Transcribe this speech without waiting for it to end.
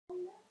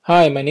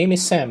Hi, my name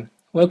is Sam.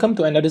 Welcome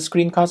to another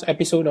screencast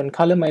episode on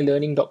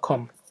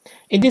colormylearning.com.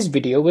 In this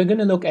video, we're going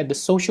to look at the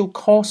social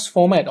course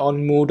format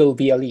on Moodle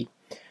VLE,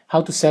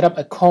 how to set up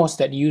a course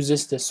that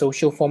uses the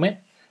social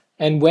format,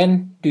 and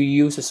when do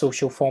you use the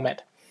social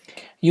format.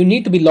 You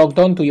need to be logged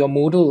on to your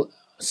Moodle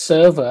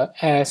server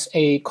as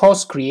a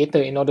course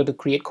creator in order to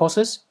create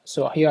courses.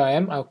 So here I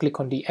am. I'll click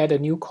on the add a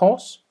new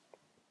course.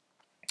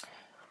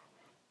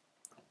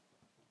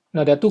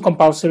 Now there are two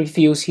compulsory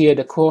fields here,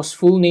 the course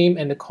full name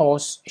and the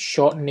course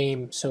short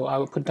name. So I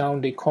will put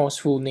down the course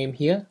full name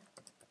here.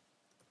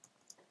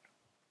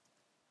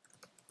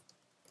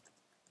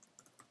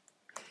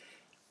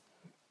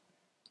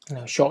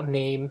 Now short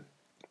name.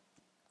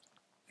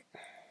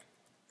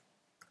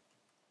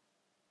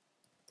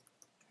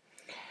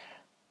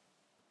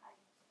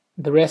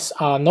 The rest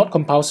are not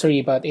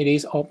compulsory, but it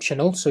is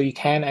optional, so you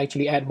can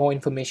actually add more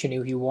information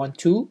if you want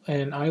to.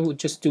 And I would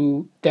just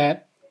do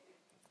that,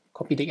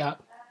 copy the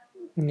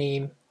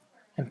name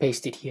and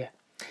paste it here.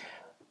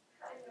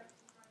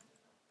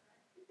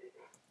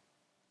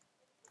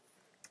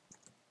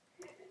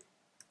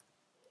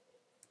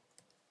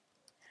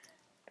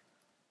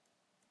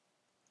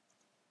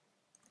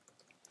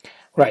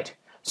 Right.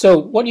 So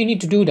what you need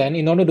to do then,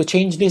 in order to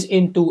change this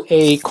into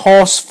a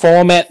course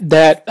format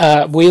that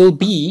will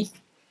be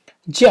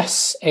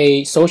just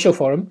a social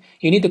forum,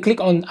 you need to click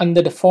on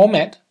under the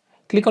format,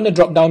 click on the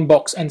drop down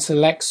box and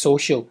select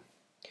social.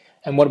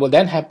 And what will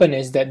then happen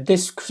is that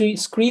this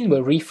screen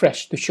will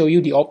refresh to show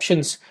you the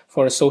options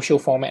for a social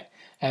format.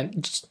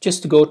 And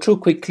just to go through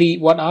quickly,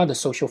 what are the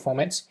social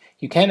formats?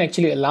 You can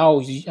actually allow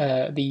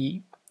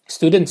the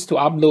students to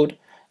upload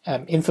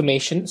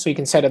information, so you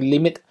can set a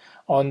limit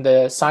on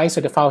the size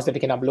of the files that they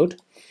can upload.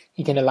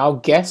 You can allow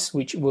guests,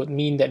 which would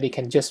mean that they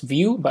can just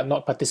view but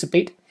not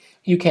participate.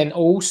 You can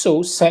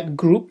also set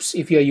groups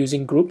if you're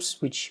using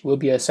groups, which will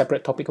be a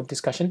separate topic of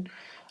discussion.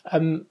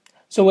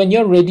 So when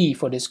you're ready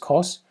for this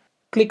course,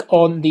 click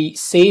on the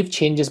Save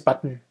Changes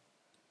button.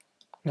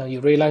 Now you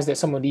realize that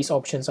some of these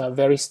options are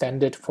very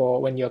standard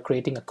for when you're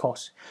creating a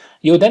course.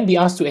 You'll then be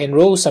asked to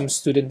enroll some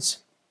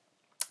students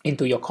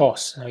into your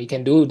course. Now you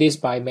can do this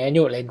by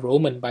manual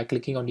enrollment by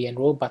clicking on the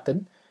Enroll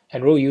button,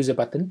 Enroll User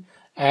button,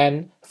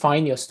 and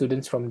find your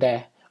students from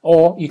there.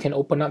 Or you can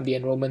open up the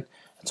enrollment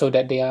so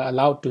that they are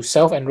allowed to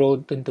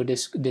self-enroll into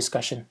this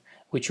discussion,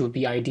 which would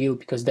be ideal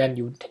because then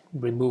you would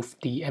remove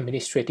the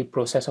administrative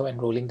process of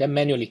enrolling them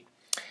manually.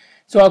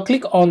 So I'll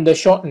click on the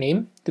short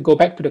name to go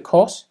back to the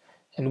course,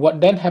 and what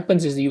then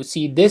happens is you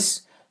see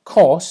this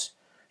course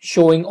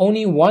showing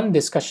only one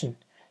discussion.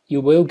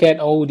 You will get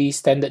all these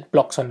standard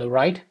blocks on the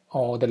right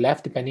or the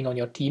left depending on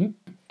your team,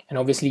 and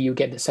obviously you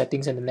get the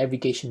settings and the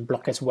navigation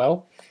block as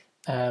well.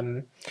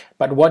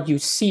 But what you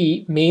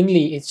see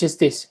mainly is just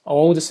this,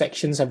 all the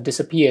sections have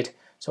disappeared.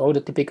 So all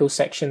the typical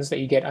sections that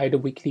you get either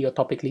weekly or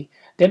topically,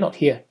 they're not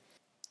here.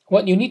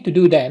 What you need to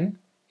do then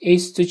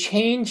is to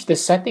change the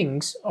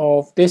settings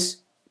of this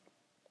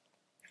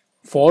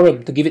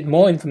forum to give it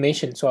more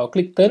information. So I'll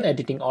click turn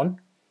editing on,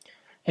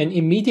 and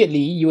immediately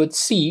you would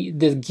see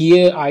the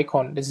gear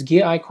icon. This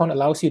gear icon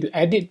allows you to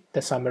edit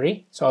the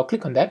summary. So I'll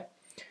click on that.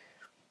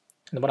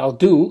 And what I'll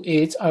do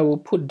is I will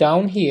put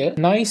down here a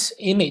nice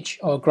image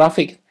or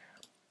graphic.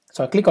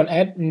 So I click on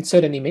add,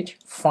 insert an image,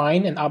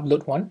 find and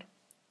upload one.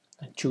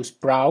 And choose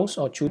browse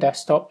or choose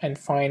desktop and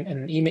find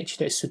an image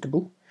that is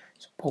suitable.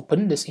 So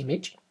open this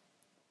image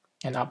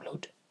and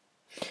upload.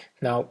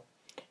 Now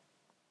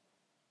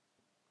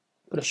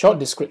put a short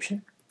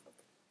description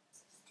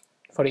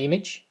for the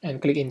image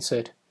and click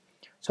insert.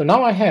 So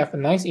now I have a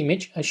nice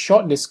image, a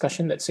short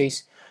discussion that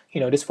says,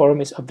 this forum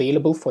is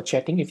available for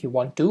chatting if you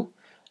want to.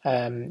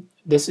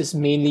 This is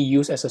mainly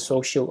used as a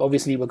social.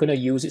 Obviously, we're going to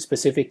use it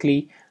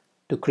specifically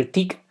to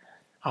critique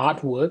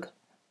artwork.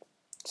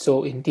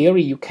 So in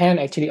theory, you can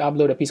actually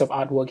upload a piece of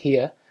artwork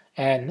here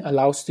and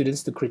allow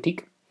students to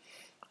critique.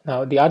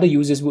 Now, the other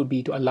uses would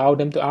be to allow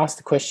them to ask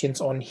the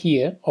questions on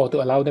here, or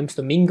to allow them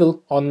to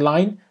mingle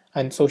online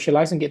and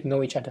socialize and get to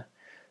know each other.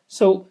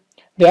 So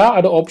there are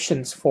other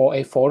options for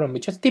a forum,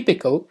 which is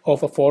typical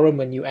of a forum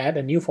when you add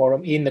a new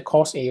forum in the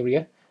course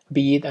area,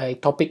 be it a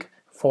topic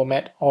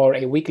format or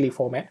a weekly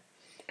format.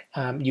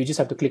 You just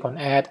have to click on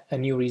add a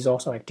new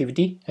resource or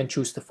activity and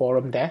choose the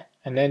forum there,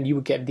 and then you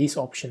will get these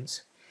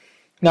options.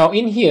 Now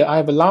in here,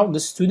 I've allowed the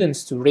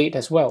students to rate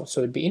as well,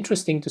 so it'd be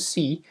interesting to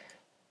see.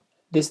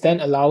 This then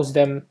allows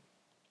them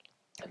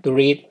to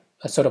rate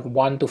a sort of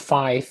 1 to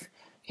 5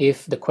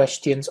 if the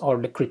questions or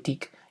the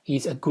critique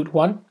is a good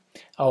one,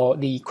 or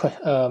the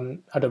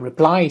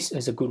replies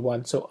is a good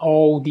one. So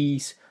all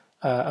these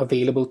are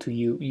available to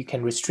you. You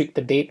can restrict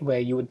the date where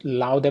you would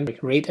allow them to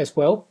rate as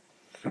well.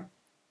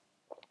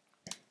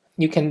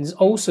 You can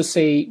also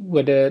say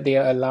whether they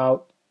are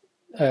allowed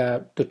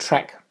to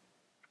track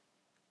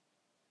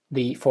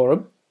the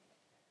forum,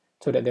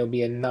 so that there'll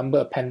be a number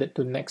appended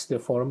to next to the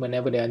forum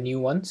whenever there are new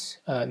ones,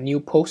 new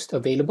posts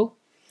available.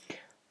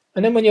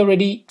 And then when you're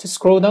ready, just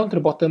scroll down to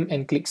the bottom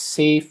and click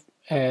Save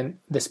and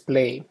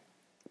Display.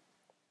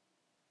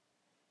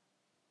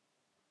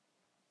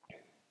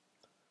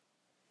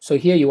 So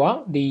here you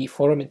are, the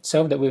forum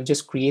itself that we've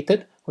just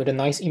created with a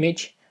nice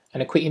image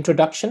and a quick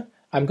introduction.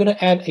 I'm going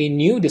to add a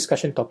new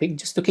discussion topic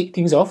just to kick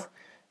things off.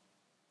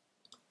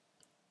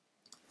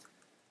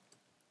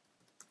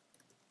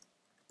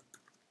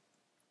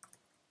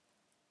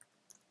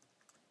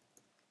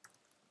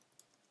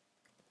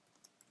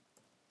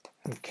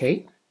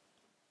 Okay.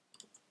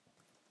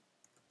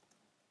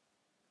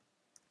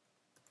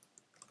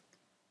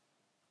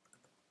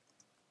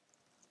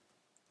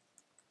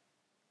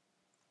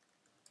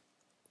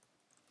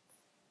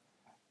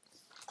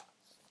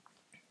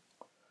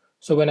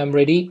 So when I'm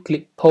ready,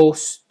 click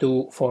Post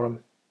to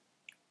Forum.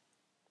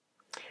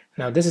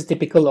 Now this is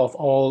typical of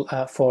all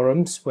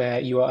forums where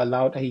you are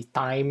allowed a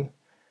time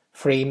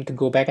frame to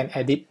go back and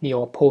edit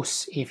your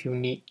posts if you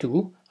need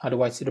to.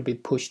 Otherwise it'll be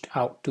pushed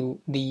out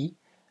to the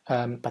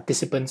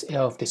participants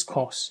of this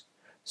course.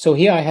 So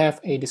here I have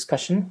a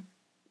discussion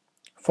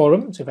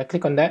forum. So if I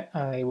click on that,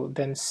 I will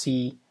then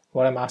see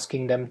what I'm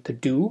asking them to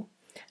do.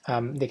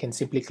 They can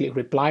simply click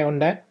reply on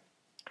that,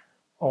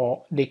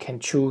 or they can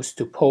choose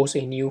to post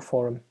a new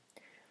forum.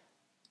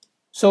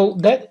 So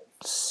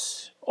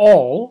that's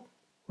all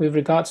with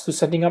regards to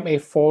setting up a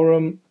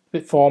forum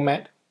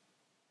format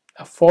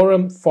for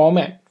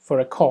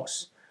a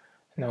course.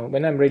 Now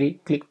when I'm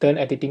ready, click turn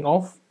editing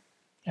off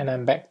and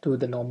I'm back to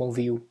the normal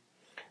view.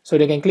 So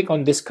they can click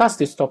on discuss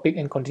this topic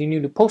and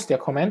continue to post their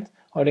comment,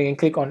 or they can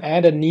click on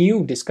add a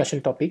new discussion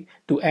topic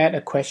to add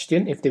a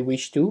question if they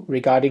wish to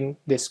regarding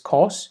this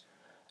course.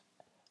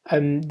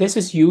 And this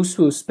is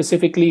useful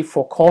specifically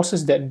for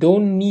courses that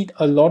don't need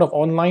a lot of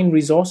online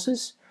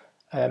resources.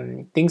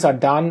 Things are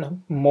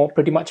done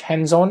pretty much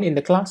hands-on in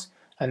the class,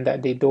 and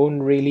that they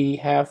don't really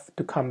have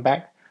to come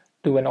back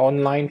to an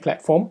online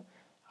platform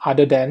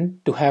other than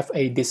to have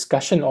a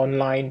discussion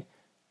online,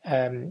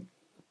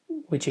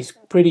 which is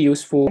pretty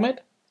useful.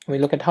 We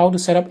look at how to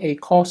set up a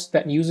course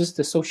that uses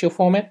the social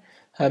format,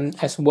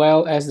 as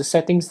well as the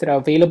settings that are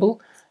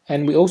available,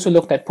 and we also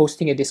looked at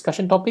posting a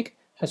discussion topic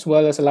as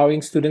well as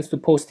allowing students to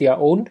post their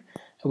own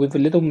with a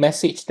little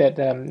message that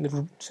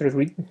sort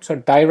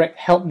of direct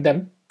help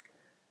them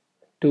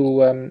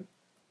to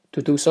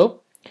do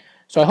so.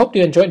 So I hope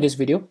you enjoyed this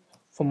video.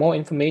 For more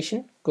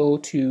information, go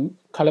to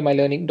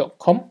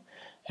colormylearning.com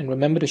and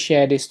remember to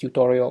share this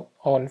tutorial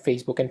on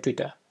Facebook and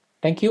Twitter.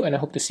 Thank you, and I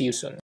hope to see you soon.